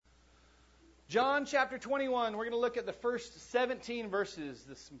John chapter 21, we're going to look at the first 17 verses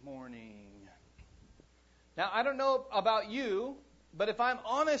this morning. Now, I don't know about you, but if I'm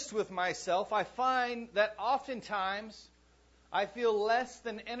honest with myself, I find that oftentimes I feel less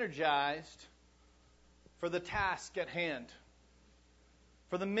than energized for the task at hand,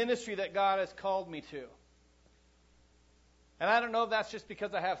 for the ministry that God has called me to. And I don't know if that's just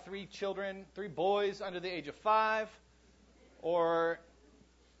because I have 3 children, 3 boys under the age of 5, or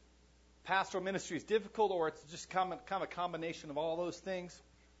pastoral ministry is difficult, or it's just kind of a combination of all those things.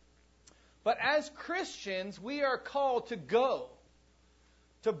 But as Christians, we are called to go,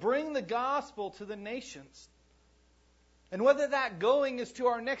 to bring the gospel to the nations. And whether that going is to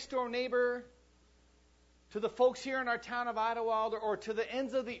our next door neighbor, to the folks here in our town of Idlewild, or to the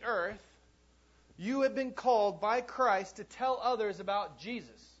ends of the earth, you have been called by Christ to tell others about Jesus.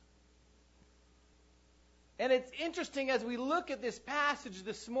 And it's interesting as we look at this passage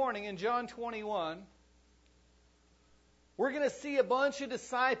this morning in John 21, we're going to see a bunch of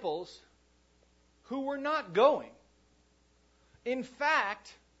disciples who were not going. In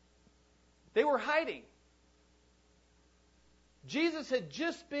fact, they were hiding. Jesus had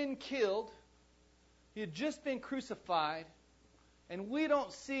just been killed. He had just been crucified. And we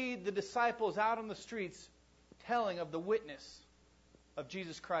don't see the disciples out on the streets telling of the witness of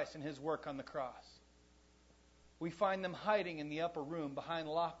Jesus Christ and His work on the cross. We find them hiding in the upper room behind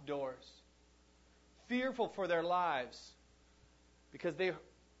locked doors, fearful for their lives because they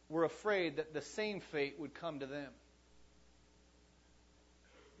were afraid that the same fate would come to them.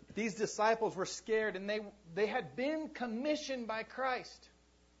 These disciples were scared, and they had been commissioned by Christ.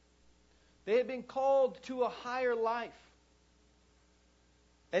 They had been called to a higher life.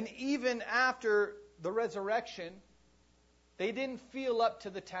 And even after the resurrection, they didn't feel up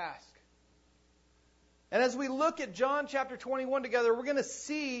to the task. And as we look at John chapter 21 together, we're going to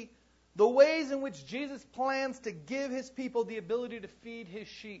see the ways in which Jesus plans to give His people the ability to feed His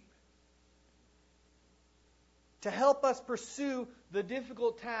sheep, to help us pursue the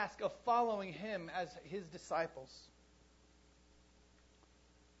difficult task of following Him as His disciples.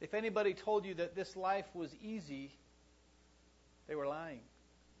 If anybody told you that this life was easy, they were lying.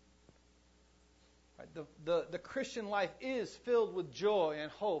 The Christian life is filled with joy and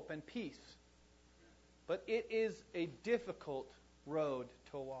hope and peace. But it is a difficult road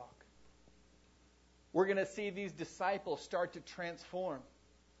to walk. We're going to see these disciples start to transform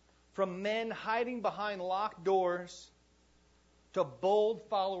from men hiding behind locked doors to bold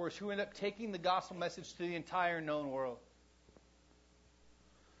followers who end up taking the gospel message to the entire known world.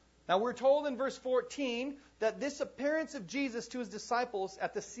 Now we're told in verse 14 that this appearance of Jesus to His disciples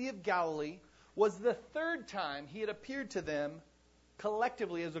at the Sea of Galilee was the 3rd time He had appeared to them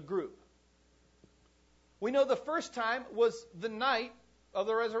collectively as a group. We know the first time was the night of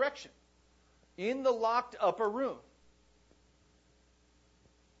the resurrection, in the locked upper room.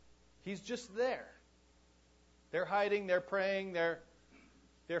 He's just there. They're hiding, they're praying, they're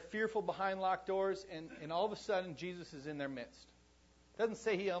fearful behind locked doors, and all of a sudden Jesus is in their midst. It doesn't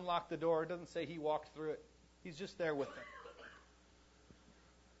say He unlocked the door, it doesn't say He walked through it. He's just there with them.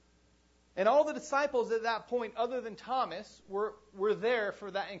 And all the disciples at that point, other than Thomas, were there for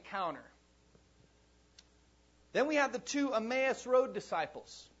that encounter. Then we have the 2 Emmaus Road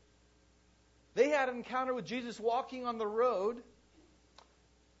disciples. They had an encounter with Jesus walking on the road.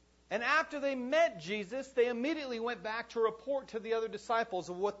 And after they met Jesus, they immediately went back to report to the other disciples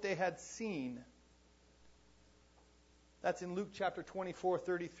of what they had seen. That's in Luke chapter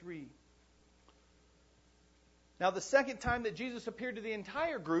 24:33. Now, the second time that Jesus appeared to the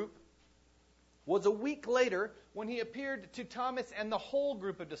entire group was a week later when He appeared to Thomas and the whole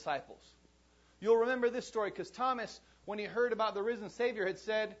group of disciples. You'll remember this story because Thomas, when he heard about the risen Savior, had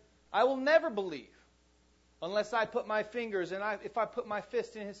said, "I will never believe unless I put my fingers and if I put my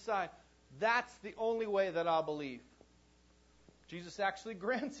fist in His side. That's the only way that I'll believe." Jesus actually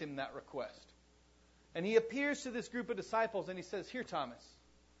grants him that request. And He appears to this group of disciples and He says, "Here, Thomas,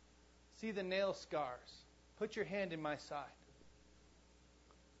 see the nail scars. Put your hand in my side."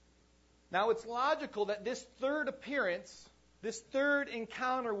 Now, it's logical that this 3rd appearance, this 3rd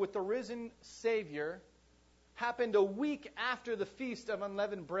encounter with the risen Savior, happened a week after the Feast of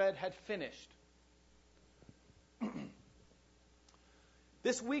Unleavened Bread had finished.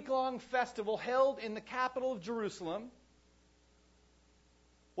 This week-long festival held in the capital of Jerusalem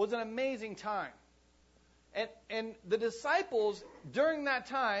was an amazing time. And the disciples, during that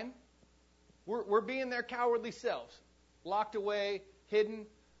time, were being their cowardly selves, locked away, hidden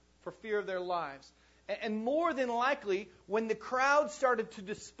for fear of their lives. And more than likely, when the crowd started to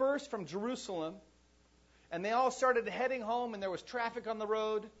disperse from Jerusalem, and they all started heading home, and there was traffic on the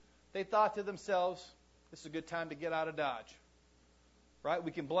road, they thought to themselves, this is a good time to get out of Dodge. Right?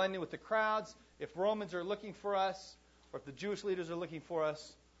 We can blend in with the crowds. If Romans are looking for us, or if the Jewish leaders are looking for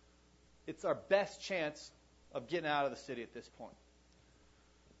us, it's our best chance of getting out of the city at this point.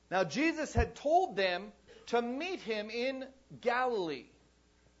 Now, Jesus had told them to meet him in Galilee.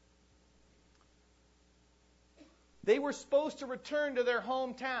 They were supposed to return to their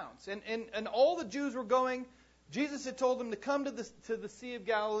hometowns. And all the Jews were going. Jesus had told them to come to the Sea of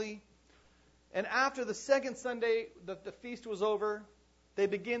Galilee. And after the second Sunday that the feast was over, they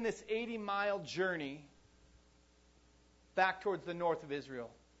begin this 80-mile journey back towards the north of Israel.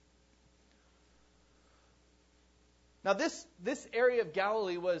 Now, this area of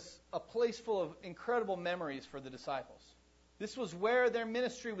Galilee was a place full of incredible memories for the disciples. This was where their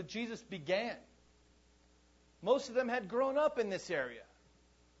ministry with Jesus began. Most of them had grown up in this area.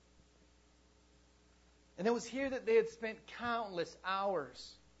 And it was here that they had spent countless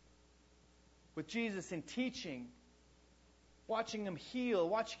hours with Jesus in teaching, watching him heal,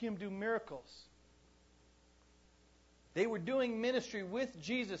 watching him do miracles. They were doing ministry with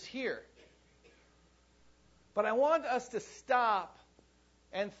Jesus here. But I want us to stop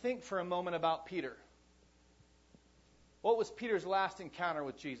and think for a moment about Peter. What was Peter's last encounter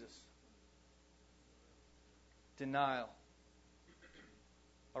with Jesus? Denial.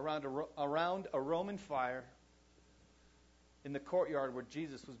 Around a Roman fire in the courtyard where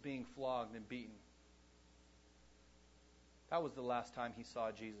Jesus was being flogged and beaten. That was the last time he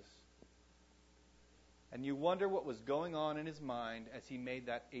saw Jesus. And you wonder what was going on in his mind as he made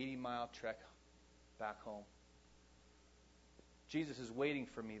that 80-mile trek back home. Jesus is waiting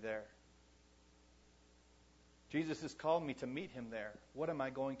for me there. Jesus has called me to meet him there. What am I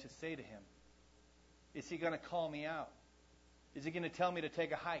going to say to him? Is he going to call me out? Is he going to tell me to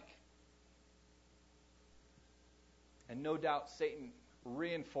take a hike? And no doubt Satan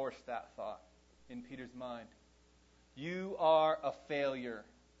reinforced that thought in Peter's mind. You are a failure.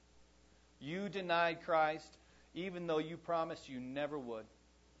 You denied Christ even though you promised you never would.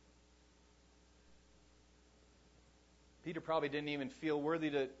 Peter probably didn't even feel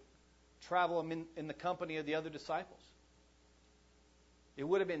worthy to travel in the company of the other disciples. It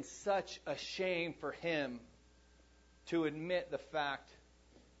would have been such a shame for him to admit the fact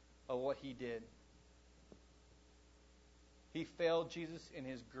of what he did. He failed Jesus in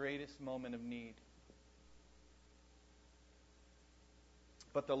his greatest moment of need.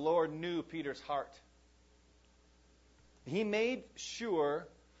 But the Lord knew Peter's heart. He made sure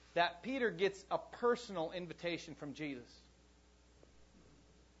that Peter gets a personal invitation from Jesus.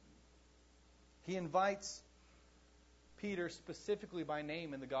 He invites Peter specifically by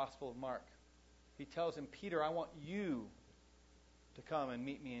name in the Gospel of Mark. He tells him, Peter, I want you to come and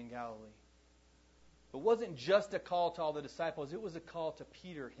meet me in Galilee. It wasn't just a call to all the disciples, it was a call to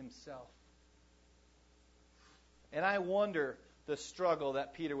Peter himself. And I wonder the struggle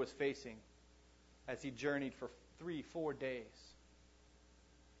that Peter was facing as he journeyed for 3-4 days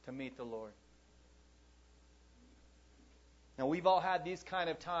to meet the Lord. Now, we've all had these kind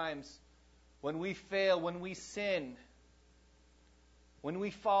of times when we fail, when we sin, when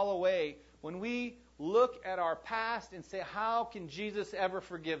we fall away, when we look at our past and say, how can Jesus ever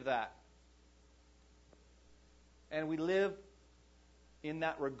forgive that? And we live in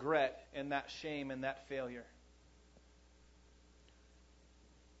that regret and that shame and that failure.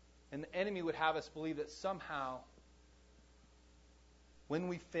 And the enemy would have us believe that somehow, when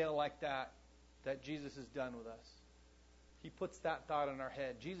we fail like that, that Jesus is done with us. He puts that thought in our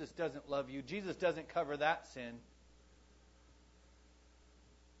head. Jesus doesn't love you. Jesus doesn't cover that sin.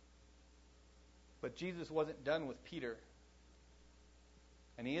 But Jesus wasn't done with Peter.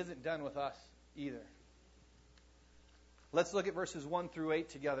 And he isn't done with us either. Let's look at verses 1-8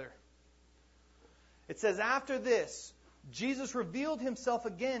 together. It says, after this, Jesus revealed himself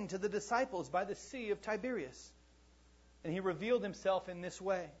again to the disciples by the Sea of Tiberias. And he revealed himself in this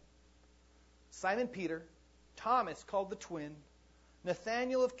way. Simon Peter, Thomas called the twin,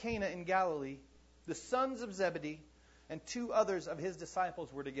 Nathanael of Cana in Galilee, the sons of Zebedee, and 2 others of his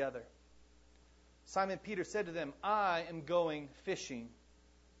disciples were together. Simon Peter said to them, I am going fishing.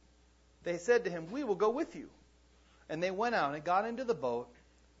 They said to him, we will go with you. And they went out and got into the boat,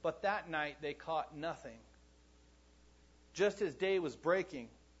 but that night they caught nothing. Just as day was breaking,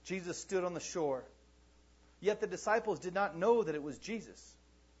 Jesus stood on the shore. Yet the disciples did not know that it was Jesus.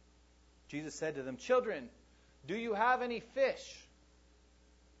 Jesus said to them, children, do you have any fish?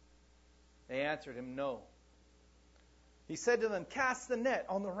 They answered him, no. He said to them, cast the net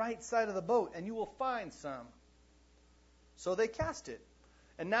on the right side of the boat, and you will find some. So they cast it.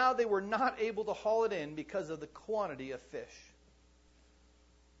 And now they were not able to haul it in because of the quantity of fish.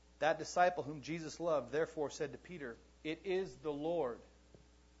 That disciple whom Jesus loved therefore said to Peter, "It is the Lord."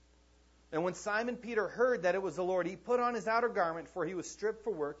 And when Simon Peter heard that it was the Lord, he put on his outer garment, for he was stripped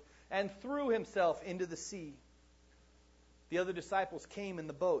for work, and threw himself into the sea. The other disciples came in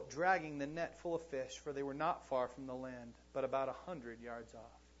the boat, dragging the net full of fish, for they were not far from the land, but about 100 yards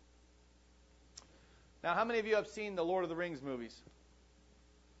off. Now, how many of you have seen the Lord of the Rings movies?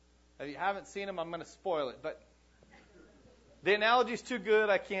 If you haven't seen them, I'm going to spoil it. But the analogy's too good,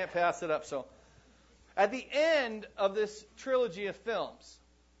 I can't pass it up. So, at the end of this trilogy of films,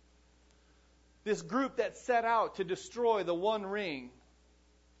 this group that set out to destroy the One Ring,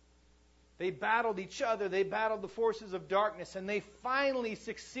 they battled each other, they battled the forces of darkness, and they finally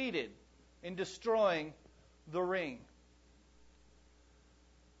succeeded in destroying the ring.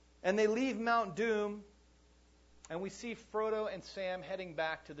 And they leave Mount Doom, and we see Frodo and Sam heading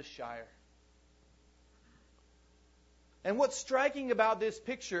back to the Shire. And what's striking about this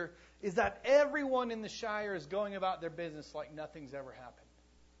picture is that everyone in the Shire is going about their business like nothing's ever happened.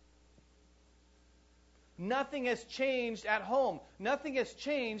 Nothing has changed at home. Nothing has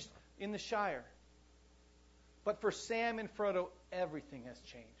changed in the Shire. But for Sam and Frodo, everything has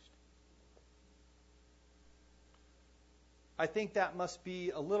changed. I think that must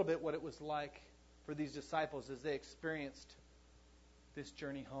be a little bit what it was like for these disciples as they experienced this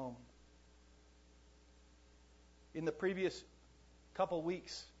journey home. In the previous couple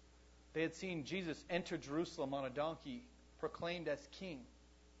weeks, they had seen Jesus enter Jerusalem on a donkey, proclaimed as king.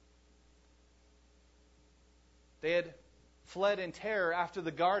 They had fled in terror after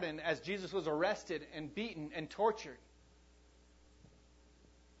the garden as Jesus was arrested and beaten and tortured.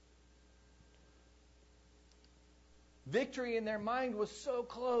 Victory in their mind was so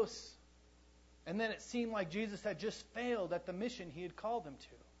close. And then it seemed like Jesus had just failed at the mission he had called them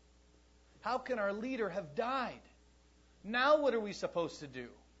to. How can our leader have died? Now what are we supposed to do?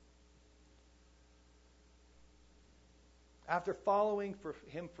 After following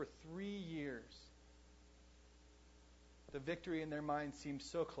him for 3 years, the victory in their mind seemed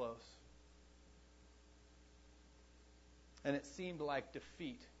so close. And it seemed like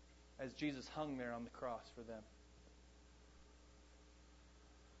defeat as Jesus hung there on the cross for them.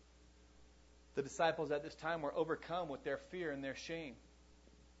 The disciples at this time were overcome with their fear and their shame.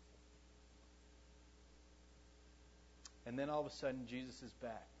 And then all of a sudden, Jesus is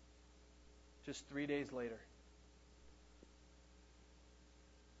back. Just 3 days later.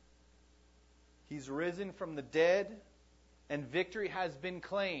 He's risen from the dead, and victory has been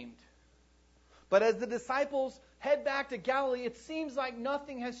claimed. But as the disciples head back to Galilee, it seems like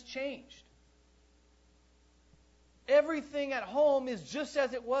nothing has changed. Everything at home is just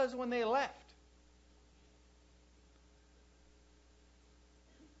as it was when they left.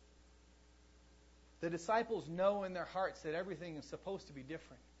 The disciples know in their hearts that everything is supposed to be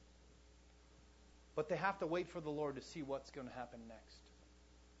different. But they have to wait for the Lord to see what's going to happen next.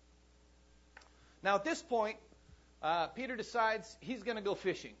 Now at this point, Peter decides he's going to go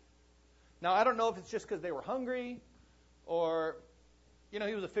fishing. Now I don't know if it's just because they were hungry or, he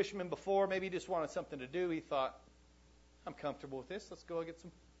was a fisherman before. Maybe he just wanted something to do. He thought, I'm comfortable with this. Let's go get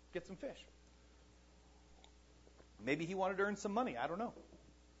some fish. Maybe he wanted to earn some money. I don't know.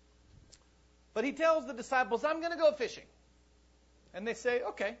 But he tells the disciples, I'm going to go fishing. And they say,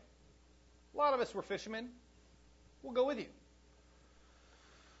 okay. A lot of us were fishermen. We'll go with you.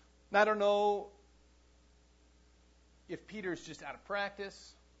 Now, I don't know if Peter's just out of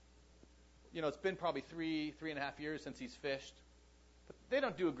practice. It's been probably 3.5 years since he's fished. But they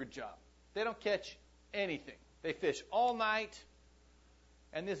don't do a good job. They don't catch anything. They fish all night.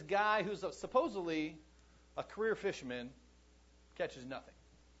 And this guy who's supposedly a career fisherman catches nothing.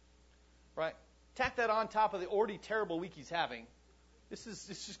 Right? Tack that on top of the already terrible week he's having. It's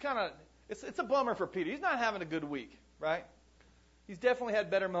just kind of, it's a bummer for Peter. He's not having a good week, right? He's definitely had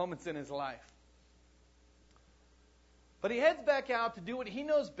better moments in his life. But he heads back out to do what he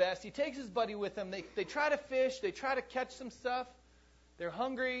knows best. He takes his buddy with him. They try to fish. They try to catch some stuff. They're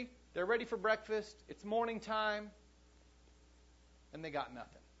hungry. They're ready for breakfast. It's morning time. And they got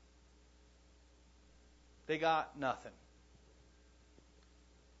nothing. They got nothing.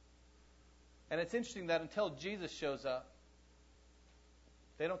 And it's interesting that until Jesus shows up,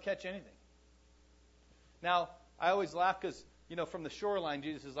 they don't catch anything. Now, I always laugh because, from the shoreline,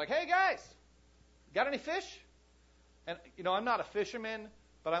 Jesus is like, hey, guys, got any fish? And, I'm not a fisherman,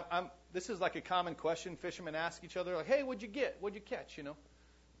 but this is like a common question fishermen ask each other, like, hey, what'd you get? What'd you catch,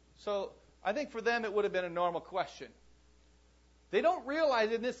 So I think for them it would have been a normal question. They don't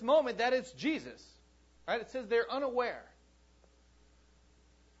realize in this moment that it's Jesus. Right? It says they're unaware.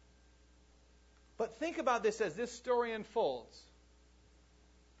 But think about this as this story unfolds.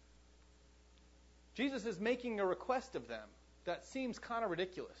 Jesus is making a request of them that seems kind of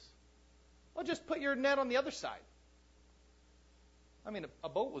ridiculous. Well, just put your net on the other side. I mean, a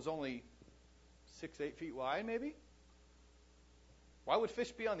boat was only 6-8 feet wide, maybe. Why would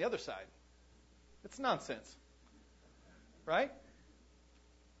fish be on the other side? It's nonsense, right?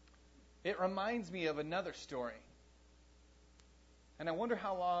 It reminds me of another story. And I wonder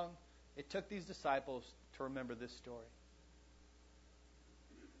how long it took these disciples to remember this story.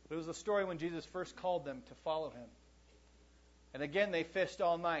 It was a story when Jesus first called them to follow him. And again, they fished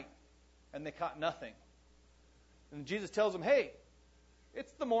all night, and they caught nothing. And Jesus tells them, hey,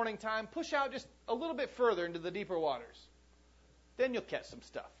 it's the morning time. Push out just a little bit further into the deeper waters. Then you'll catch some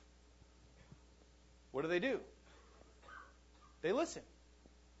stuff. What do? They listen.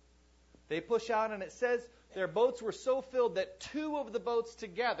 They push out, and it says their boats were so filled that 2 of the boats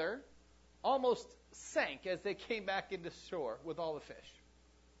together almost sank as they came back into shore with all the fish.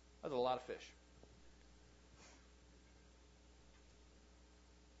 That was a lot of fish.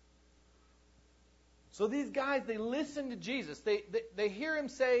 So these guys, they listen to Jesus. They hear him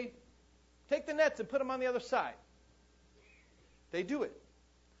say, take the nets and put them on the other side. They do it.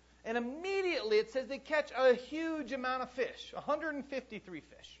 And immediately it says they catch a huge amount of fish, 153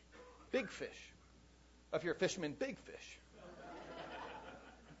 fish. Big fish. If you're a fisherman, big fish.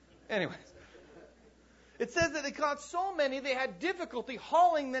 Anyways. It says that they caught so many they had difficulty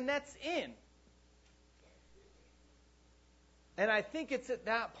hauling the nets in. And I think it's at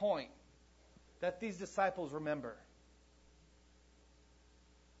that point that these disciples remember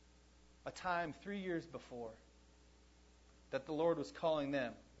a time 3 years before that the Lord was calling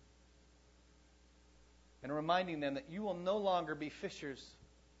them and reminding them that you will no longer be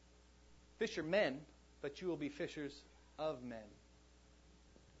fishermen, but you will be fishers of men.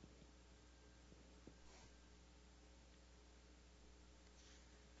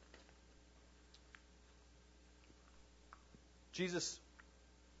 Jesus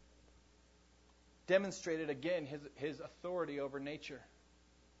demonstrated again his authority over nature.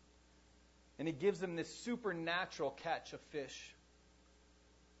 And he gives them this supernatural catch of fish.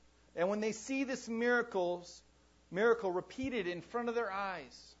 And when they see this miracle repeated in front of their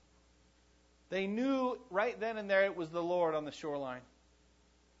eyes, they knew right then and there it was the Lord on the shoreline.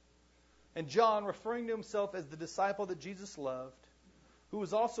 And John, referring to himself as the disciple that Jesus loved, who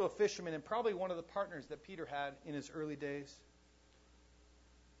was also a fisherman and probably one of the partners that Peter had in his early days,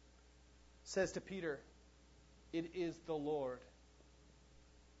 says to Peter, it is the Lord.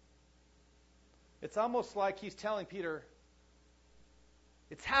 It's almost like he's telling Peter,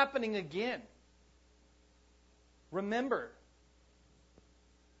 it's happening again. Remember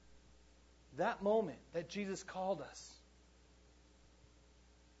that moment that Jesus called us.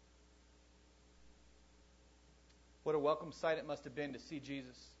 What a welcome sight it must have been to see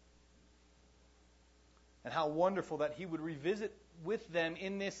Jesus. And how wonderful that he would revisit with them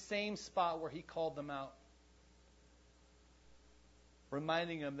in this same spot where he called them out.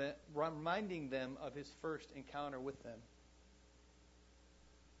 Reminding them of his first encounter with them.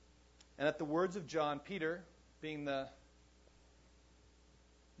 And at the words of John, Peter, being the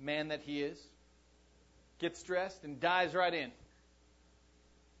man that he is, gets dressed and dives right in.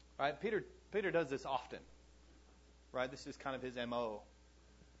 Right? Peter does this often. Right? This is kind of his MO.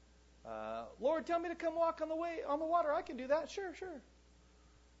 Lord, tell me to come walk on the water. I can do that. Sure.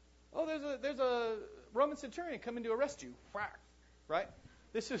 Oh, there's a Roman centurion coming to arrest you. Whack. Right?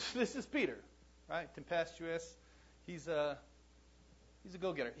 This is Peter. Right? Tempestuous. He's a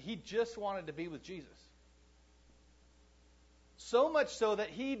go-getter. He just wanted to be with Jesus. So much so that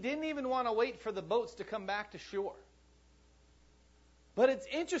he didn't even want to wait for the boats to come back to shore. But it's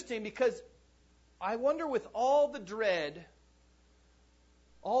interesting because I wonder, with all the dread,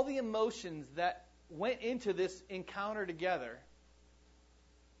 all the emotions that went into this encounter together,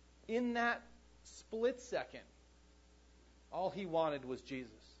 in that split second, all he wanted was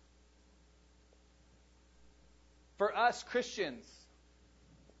Jesus. For us Christians,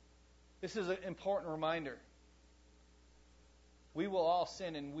 this is an important reminder. We will all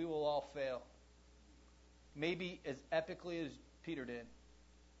sin and we will all fail. Maybe as epically as Peter did.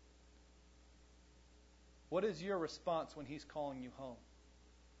 What is your response when he's calling you home?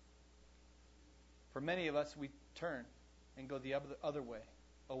 For many of us, we turn and go the other way,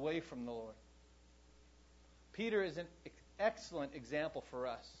 away from the Lord. Peter is an excellent example for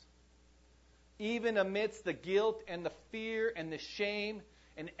us. Even amidst the guilt and the fear and the shame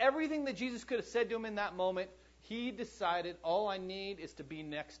and everything that Jesus could have said to him in that moment, he decided, all I need is to be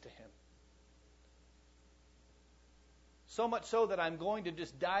next to him. So much so that I'm going to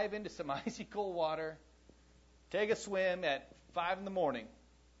just dive into some icy cold water, take a swim at 5 in the morning,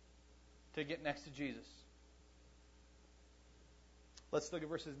 to get next to Jesus. Let's look at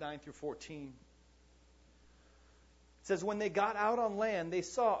verses 9 through 14. It says, when they got out on land, they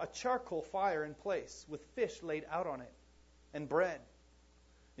saw a charcoal fire in place, with fish laid out on it, and bread.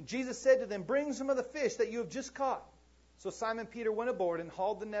 And Jesus said to them, bring some of the fish that you have just caught. So Simon Peter went aboard and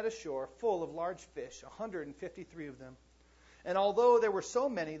hauled the net ashore, full of large fish, 153 of them. And although there were so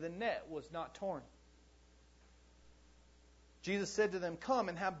many, the net was not torn. Jesus said to them, come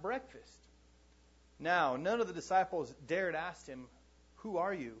and have breakfast. Now, none of the disciples dared ask him, who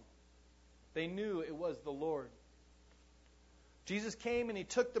are you? They knew it was the Lord. Jesus came and he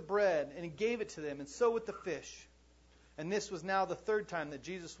took the bread and he gave it to them, and so with the fish. And this was now the third time that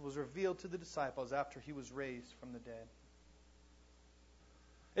Jesus was revealed to the disciples after he was raised from the dead.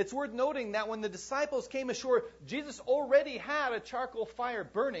 It's worth noting that when the disciples came ashore, Jesus already had a charcoal fire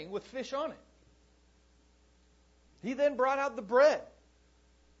burning with fish on it. He then brought out the bread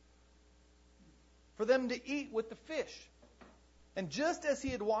for them to eat with the fish. And just as he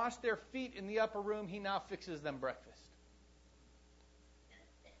had washed their feet in the upper room, he now fixes them breakfast.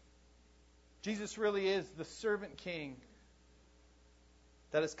 Jesus really is the servant king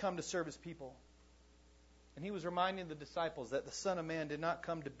that has come to serve his people. And he was reminding the disciples that the Son of Man did not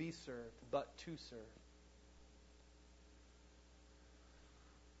come to be served, but to serve.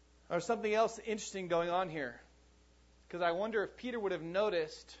 There's something else interesting going on here. Because I wonder if Peter would have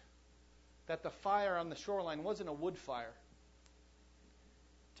noticed that the fire on the shoreline wasn't a wood fire.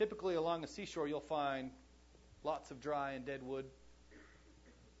 Typically along the seashore you'll find lots of dry and dead wood.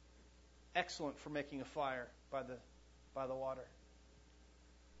 Excellent for making a fire by the water.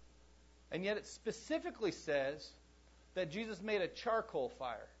 And yet it specifically says that Jesus made a charcoal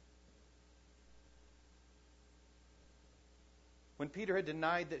fire. When Peter had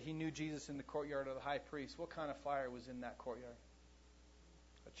denied that he knew Jesus in the courtyard of the high priest, what kind of fire was in that courtyard?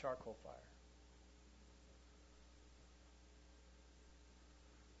 A charcoal fire.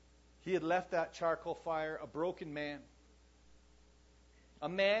 He had left that charcoal fire a broken man. A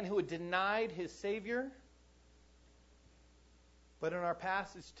man who had denied his Savior. But in our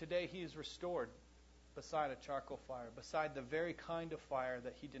passage today, he is restored beside a charcoal fire, beside the very kind of fire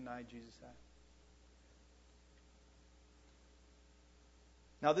that he denied Jesus at.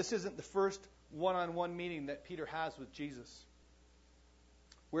 Now, this isn't the first one-on-one meeting that Peter has with Jesus.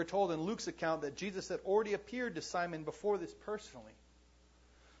 We're told in Luke's account that Jesus had already appeared to Simon before this personally.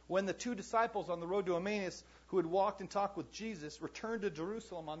 When the two disciples on the road to Emmaus, who had walked and talked with Jesus, returned to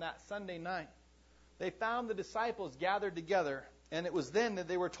Jerusalem on that Sunday night, they found the disciples gathered together, and it was then that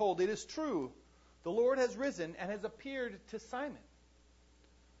they were told, it is true, the Lord has risen and has appeared to Simon.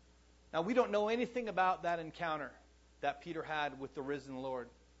 Now, we don't know anything about that encounter that Peter had with the risen Lord.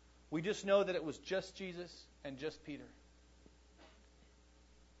 We just know that it was just Jesus and just Peter.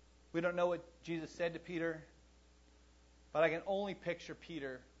 We don't know what Jesus said to Peter, but I can only picture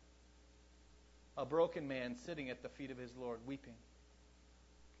Peter, a broken man, sitting at the feet of his Lord, weeping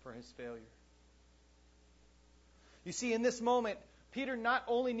for his failure. You see, in this moment, Peter not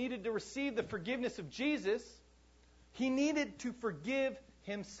only needed to receive the forgiveness of Jesus, he needed to forgive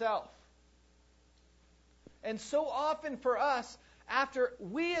himself. And so often for us, after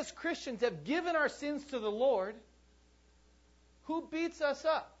we as Christians have given our sins to the Lord, who beats us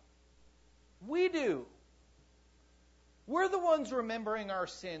up? We do. We're the ones remembering our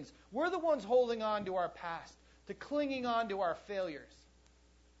sins. We're the ones holding on to our past, to clinging on to our failures.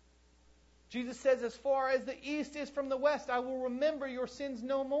 Jesus says, as far as the east is from the west, I will remember your sins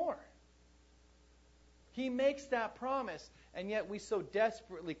no more. He makes that promise, and yet we so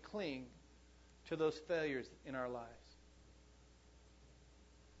desperately cling to those failures in our lives.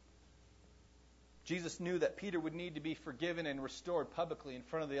 Jesus knew that Peter would need to be forgiven and restored publicly in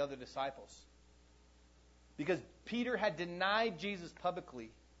front of the other disciples. Because Peter had denied Jesus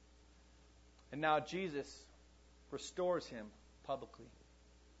publicly, and now Jesus restores him publicly.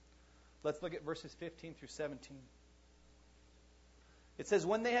 Let's look at verses 15 through 17. It says,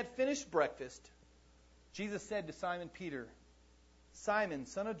 when they had finished breakfast, Jesus said to Simon Peter, Simon,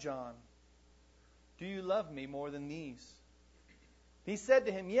 son of John, do you love me more than these? He said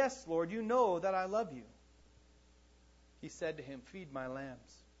to him, yes, Lord, you know that I love you. He said to him, feed my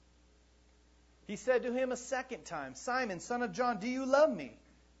lambs. He said to him a second time, Simon, son of John, do you love me?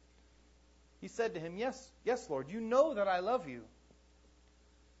 He said to him, yes, Lord, you know that I love you.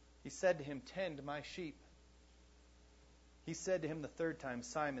 He said to him, tend my sheep. He said to him the third time,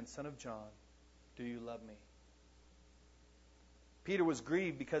 Simon, son of John, do you love me? Peter was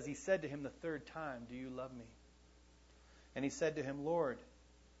grieved because he said to him the third time, do you love me? And he said to him, Lord,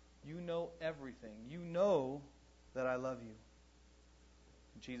 you know everything. You know that I love you.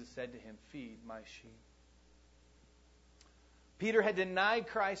 Jesus said to him, "Feed my sheep." Peter had denied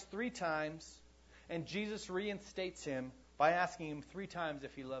Christ 3 times, and Jesus reinstates him by asking him 3 times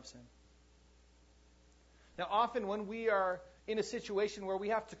if he loves him. Now, often when we are in a situation where we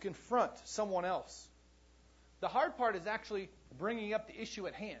have to confront someone else, the hard part is actually bringing up the issue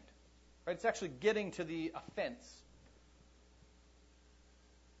at hand. Right? It's actually getting to the offense.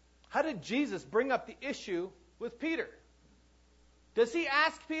 How did Jesus bring up the issue with Peter? Does he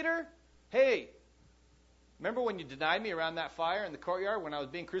ask Peter, "Hey, remember when you denied me around that fire in the courtyard when I was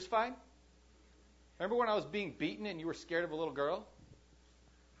being crucified? Remember when I was being beaten and you were scared of a little girl?"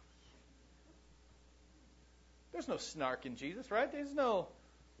 There's no snark in Jesus, right? There's no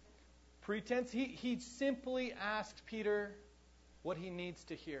pretense. He simply asks Peter what he needs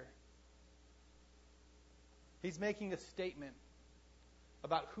to hear. He's making a statement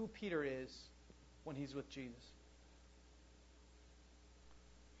about who Peter is when he's with Jesus.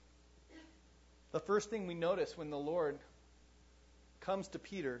 The first thing we notice when the Lord comes to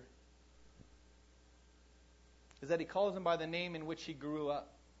Peter is that he calls him by the name in which he grew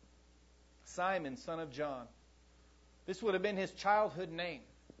up. Simon, son of John. This would have been his childhood name.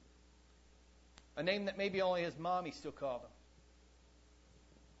 A name that maybe only his mommy still called him.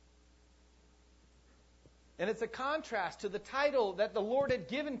 And it's a contrast to the title that the Lord had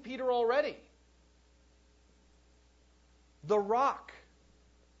given Peter already. The Rock.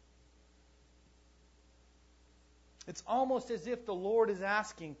 It's almost as if the Lord is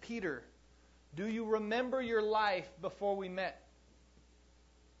asking, "Peter, do you remember your life before we met?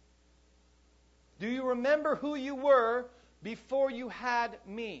 Do you remember who you were before you had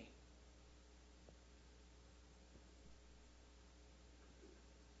me?"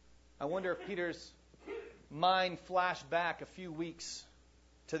 I wonder if Peter's mind flashed back a few weeks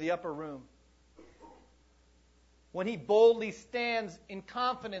to the upper room, when he boldly stands in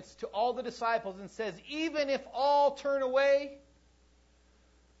confidence to all the disciples and says, "Even if all turn away,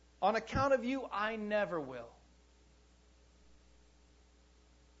 on account of you, I never will."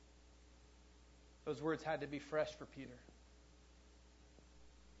 Those words had to be fresh for Peter.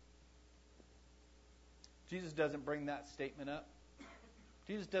 Jesus doesn't bring that statement up.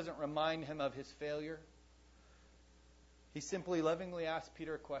 Jesus doesn't remind him of his failure. He simply lovingly asks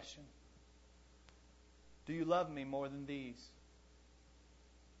Peter a question. "Do you love me more than these?"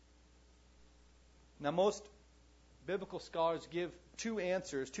 Now, most biblical scholars give 2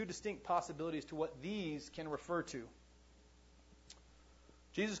 answers, 2 distinct possibilities to what these can refer to.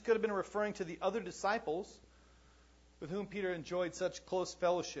 Jesus could have been referring to the other disciples with whom Peter enjoyed such close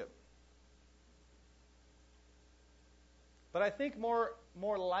fellowship. But I think more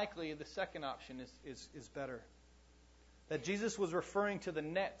likely the second option is better. That Jesus was referring to the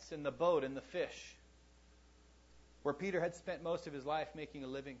nets and the boat and the fish, where Peter had spent most of his life making a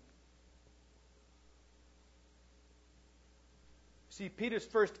living. See, Peter's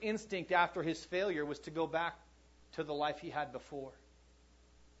first instinct after his failure was to go back to the life he had before.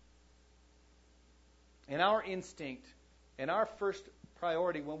 And our instinct and our first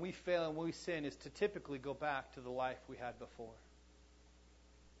priority when we fail and when we sin is to typically go back to the life we had before.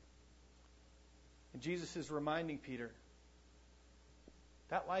 And Jesus is reminding Peter,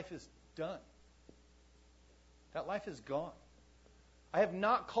 that life is done. That life is gone. I have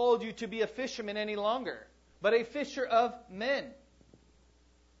not called you to be a fisherman any longer, but a fisher of men.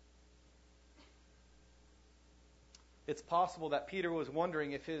 It's possible that Peter was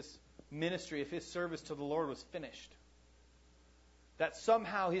wondering if his ministry, if his service to the Lord was finished. That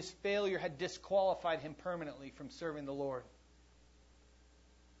somehow his failure had disqualified him permanently from serving the Lord.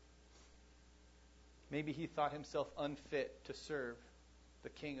 Maybe he thought himself unfit to serve the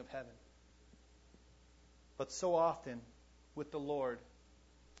King of Heaven. But so often, with the Lord,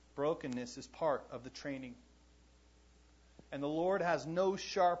 brokenness is part of the training. And the Lord has no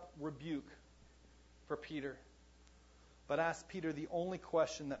sharp rebuke for Peter, but asks Peter the only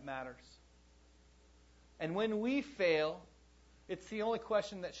question that matters. And when we fail, it's the only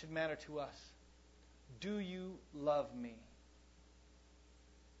question that should matter to us. Do you love me?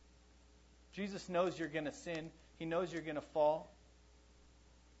 Jesus knows you're going to sin. He knows you're going to fall.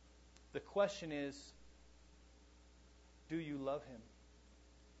 The question is, do you love him?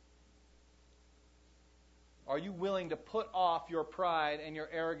 Are you willing to put off your pride and your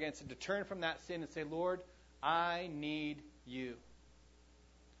arrogance and to turn from that sin and say, "Lord, I need you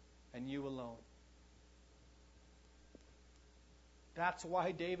and you alone"? That's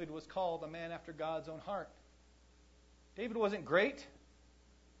why David was called a man after God's own heart. David wasn't great.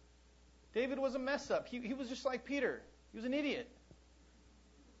 David was a mess up. He was just like Peter. He was an idiot.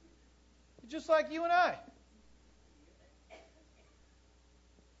 Just like you and I.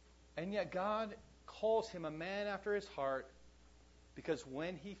 And yet God calls him a man after his heart, because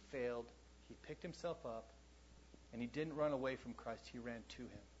when he failed, he picked himself up and he didn't run away from Christ. He ran to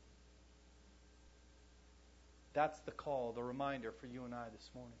him. That's the call, the reminder for you and I this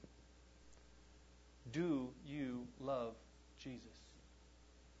morning. Do you love Jesus?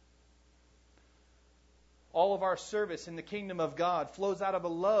 All of our service in the kingdom of God flows out of a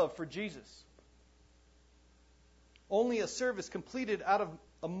love for Jesus. Only a service completed out of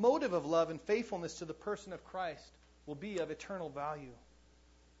a motive of love and faithfulness to the person of Christ will be of eternal value.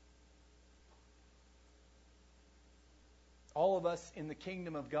 All of us in the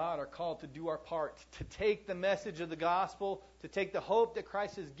kingdom of God are called to do our part, to take the message of the gospel, to take the hope that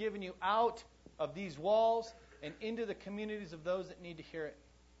Christ has given you out of these walls and into the communities of those that need to hear it.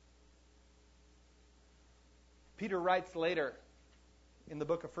 Peter writes later in the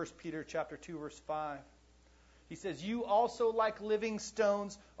book of 1 Peter chapter 2, verse 5. He says, "You also, like living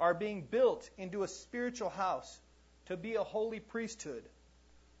stones, are being built into a spiritual house to be a holy priesthood,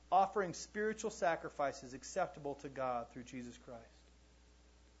 offering spiritual sacrifices acceptable to God through Jesus Christ."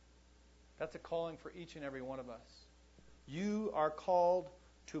 That's a calling for each and every one of us. You are called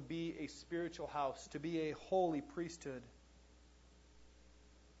to be a spiritual house, to be a holy priesthood,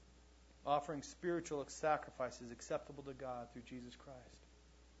 offering spiritual sacrifices acceptable to God through Jesus Christ.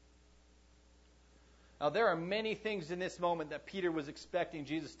 Now, there are many things in this moment that Peter was expecting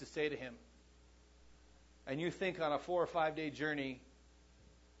Jesus to say to him. And you think on a 4 or 5 day journey,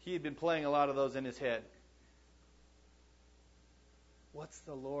 he had been playing a lot of those in his head. What's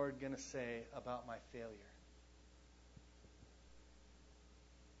the Lord going to say about my failure?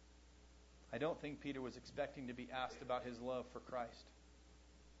 I don't think Peter was expecting to be asked about his love for Christ.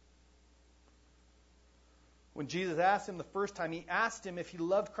 When Jesus asked him the first time, he asked him if he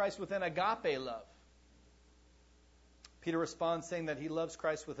loved Christ with an agape love. Peter responds saying that he loves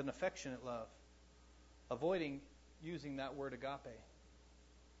Christ with an affectionate love, avoiding using that word agape.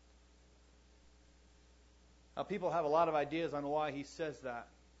 Now, people have a lot of ideas on why he says that,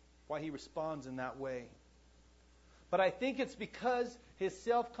 why he responds in that way. But I think it's because his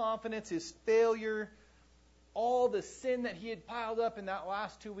self-confidence, his failure, all the sin that he had piled up in that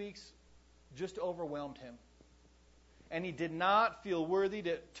last 2 weeks just overwhelmed him. And he did not feel worthy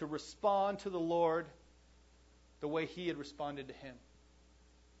to respond to the Lord the way he had responded to him.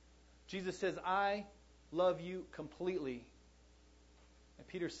 Jesus says, "I love you completely." And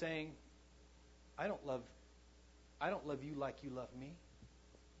Peter's saying, I don't love you like you love me.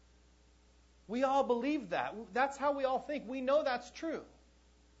 We all believe that. That's how we all think. We know that's true.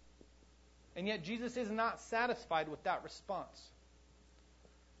 And yet Jesus is not satisfied with that response.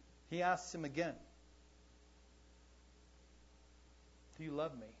 He asks him again, "Do you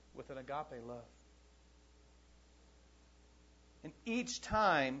love me with an agape love?" And each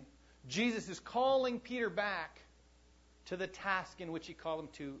time, Jesus is calling Peter back to the task in which he called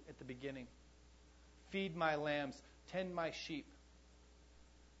him to at the beginning. Feed my lambs, tend my sheep,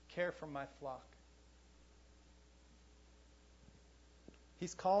 care for my flock.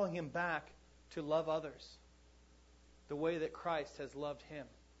 He's calling him back to love others the way that Christ has loved him.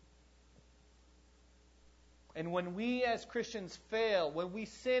 And when we as Christians fail, when we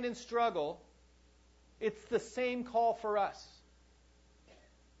sin and struggle, it's the same call for us.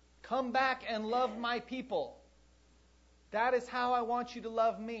 Come back and love my people. That is how I want you to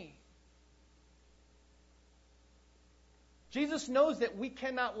love me. Jesus knows that we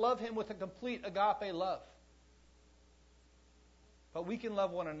cannot love him with a complete agape love. But we can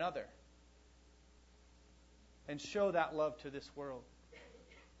love one another and show that love to this world.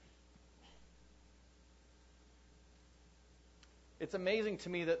 It's amazing to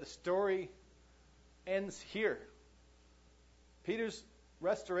me that the story ends here. Peter's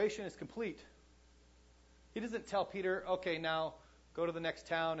restoration is complete. He doesn't tell Peter, okay, now go to the next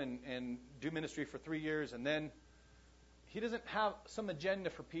town and do ministry for 3 years, and then he doesn't have some agenda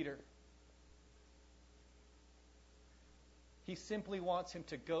for Peter. He simply wants him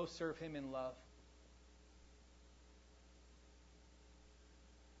to go serve him in love.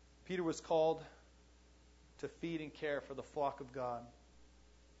 Peter was called to feed and care for the flock of God.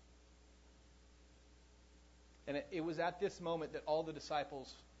 And it was at this moment that all the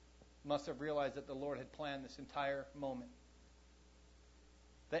disciples must have realized that the Lord had planned this entire moment.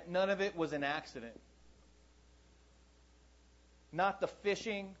 That none of it was an accident. Not the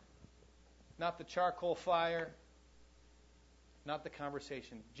fishing, not the charcoal fire, not the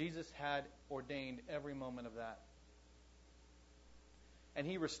conversation. Jesus had ordained every moment of that. And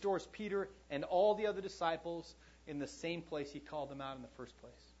he restores Peter and all the other disciples in the same place he called them out in the first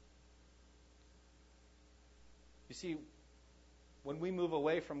place. You see, when we move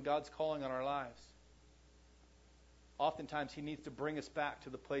away from God's calling on our lives, oftentimes He needs to bring us back to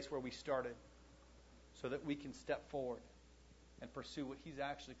the place where we started so that we can step forward and pursue what He's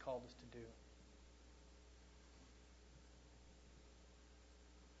actually called us to do.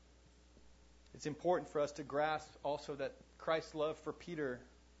 It's important for us to grasp also that Christ's love for Peter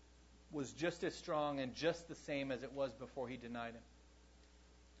was just as strong and just the same as it was before he denied Him.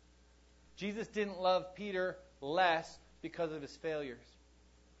 Jesus didn't love Peter less because of his failures.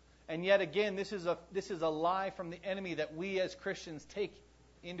 And yet again, this is a lie from the enemy that we as Christians take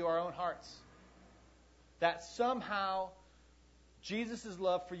into our own hearts. That somehow Jesus'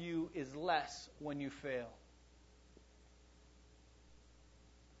 love for you is less when you fail.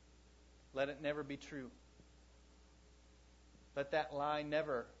 Let it never be true. Let that lie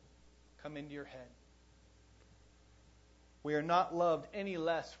never come into your head. We are not loved any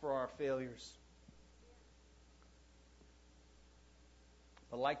less for our failures.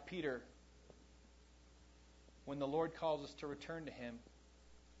 But like Peter, when the Lord calls us to return to Him,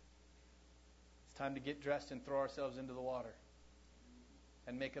 it's time to get dressed and throw ourselves into the water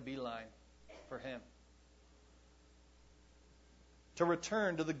and make a beeline for Him. To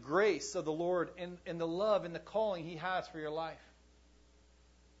return to the grace of the Lord and the love and the calling He has for your life.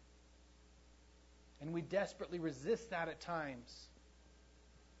 And we desperately resist that at times.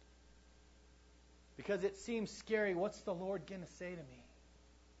 Because it seems scary. What's the Lord going to say to me?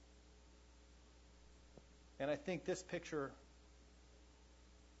 And I think this picture,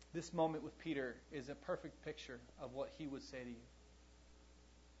 this moment with Peter, is a perfect picture of what He would say to you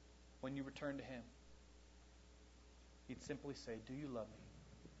when you return to Him. He'd simply say, "Do you love me?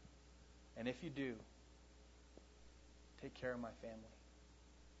 And if you do, take care of my family."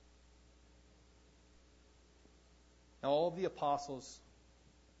 Now, all of the apostles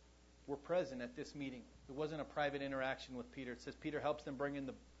were present at this meeting. It wasn't a private interaction with Peter. It says Peter helps them bring in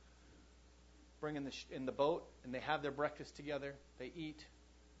the boat, and they have their breakfast together. They eat.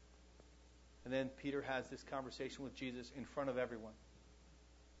 And then Peter has this conversation with Jesus in front of everyone.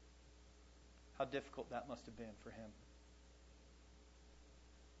 How difficult that must have been for him.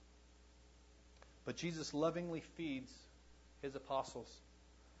 But Jesus lovingly feeds His apostles.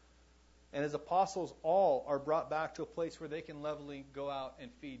 And His apostles all are brought back to a place where they can lovingly go out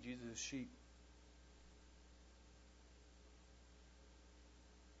and feed Jesus' sheep.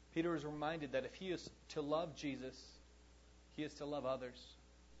 Peter is reminded that if he is to love Jesus, he is to love others.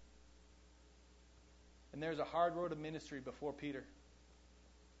 And there's a hard road of ministry before Peter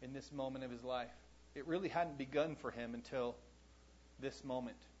in this moment of his life. It really hadn't begun for him until this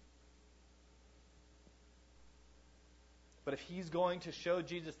moment. But if he's going to show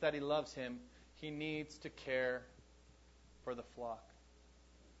Jesus that he loves him, he needs to care for the flock,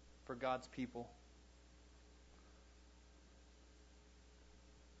 for God's people.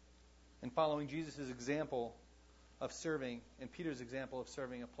 And following Jesus' example of serving, and Peter's example of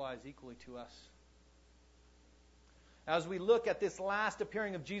serving, applies equally to us. As we look at this last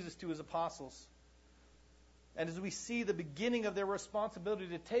appearing of Jesus to His apostles, and as we see the beginning of their responsibility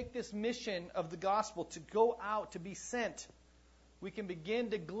to take this mission of the gospel, to go out, to be sent, we can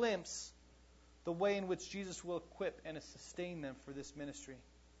begin to glimpse the way in which Jesus will equip and sustain them for this ministry.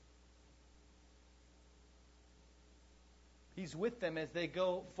 He's with them as they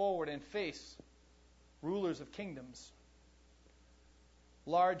go forward and face rulers of kingdoms,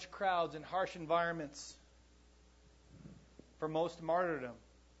 large crowds and harsh environments, for most martyrdom,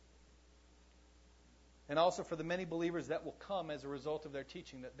 and also for the many believers that will come as a result of their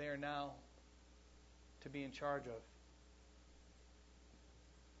teaching that they are now to be in charge of.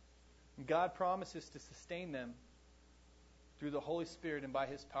 And God promises to sustain them through the Holy Spirit and by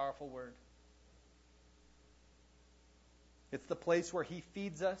His powerful word. It's the place where He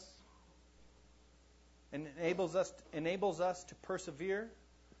feeds us and enables us to persevere,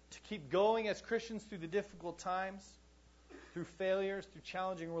 to keep going as Christians through the difficult times, through failures, through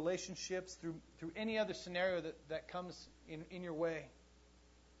challenging relationships, through any other scenario that comes in your way.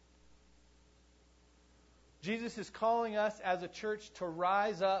 Jesus is calling us as a church to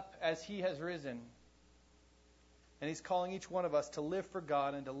rise up as He has risen. And He's calling each one of us to live for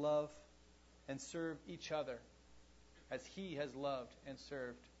God and to love and serve each other as He has loved and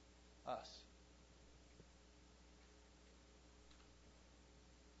served us.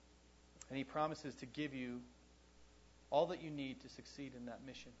 And He promises to give you all that you need to succeed in that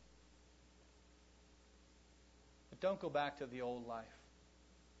mission. But don't go back to the old life.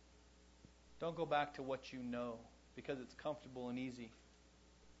 Don't go back to what you know because it's comfortable and easy.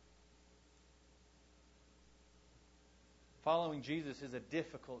 Following Jesus is a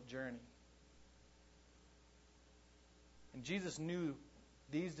difficult journey. And Jesus knew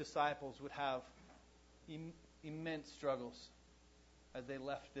these disciples would have immense struggles as they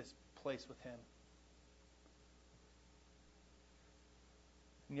left this place with Him.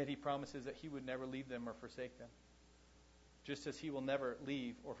 And yet He promises that He would never leave them or forsake them, just as He will never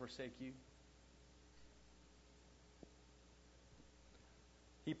leave or forsake you.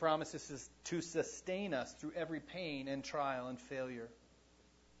 He promises to sustain us through every pain and trial and failure.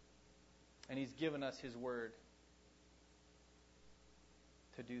 And He's given us His word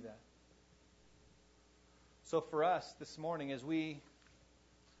to do that. So for us this morning, as we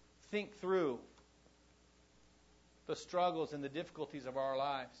think through the struggles and the difficulties of our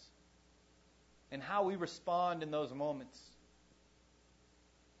lives and how we respond in those moments,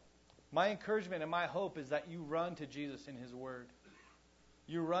 my encouragement and my hope is that you run to Jesus in His word.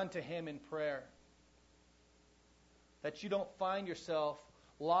 You run to Him in prayer. That you don't find yourself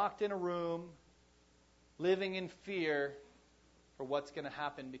locked in a room, living in fear for what's going to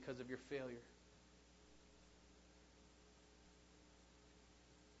happen because of your failure.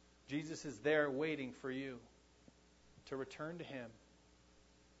 Jesus is there waiting for you to return to Him.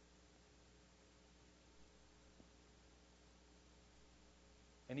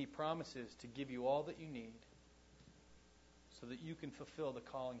 And He promises to give you all that you need so that you can fulfill the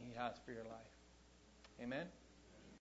calling He has for your life. Amen?